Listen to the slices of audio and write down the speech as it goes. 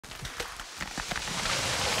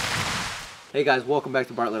Hey guys, welcome back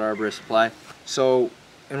to Bartlett Arborist Supply. So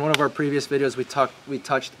in one of our previous videos we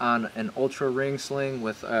touched on an ultra ring sling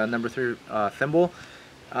with number 3 thimble.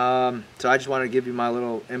 So I just wanted to give you my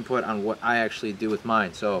little input on what I actually do with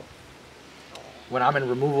mine. So when I'm in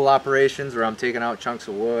removal operations or I'm taking out chunks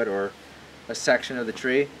of wood or a section of the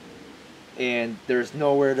tree and there's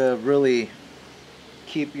nowhere to really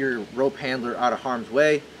keep your rope handler out of harm's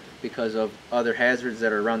way because of other hazards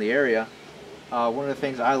that are around the area, one of the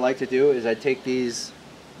things I like to do is I take these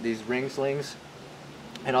ring slings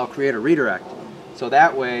and I'll create a redirect. So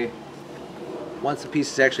that way, once the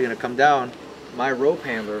piece is actually going to come down, my rope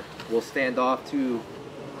handler will stand off to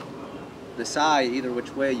the side, either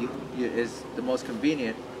which way is the most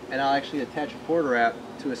convenient, and I'll actually attach a quarter wrap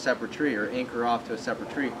to a separate tree or anchor off to a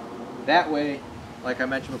separate tree. That way, like I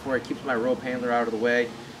mentioned before, it keeps my rope handler out of the way.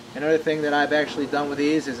 Another thing that I've actually done with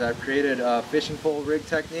these is I've created a fishing pole rig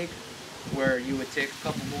technique where you would take a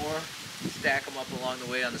couple more, stack them up along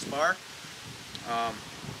the way on the spar.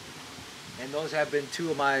 And those have been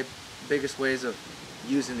two of my biggest ways of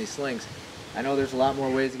using these slings. I know there's a lot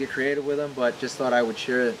more ways to get creative with them, but just thought I would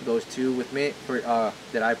share those two with me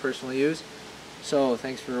that I personally use. So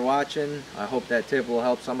thanks for watching. I hope that tip will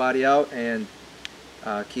help somebody out, and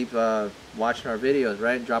keep watching our videos,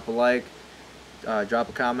 right? Drop a like, drop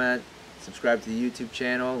a comment, subscribe to the YouTube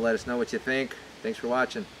channel, let us know what you think. Thanks for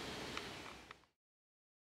watching.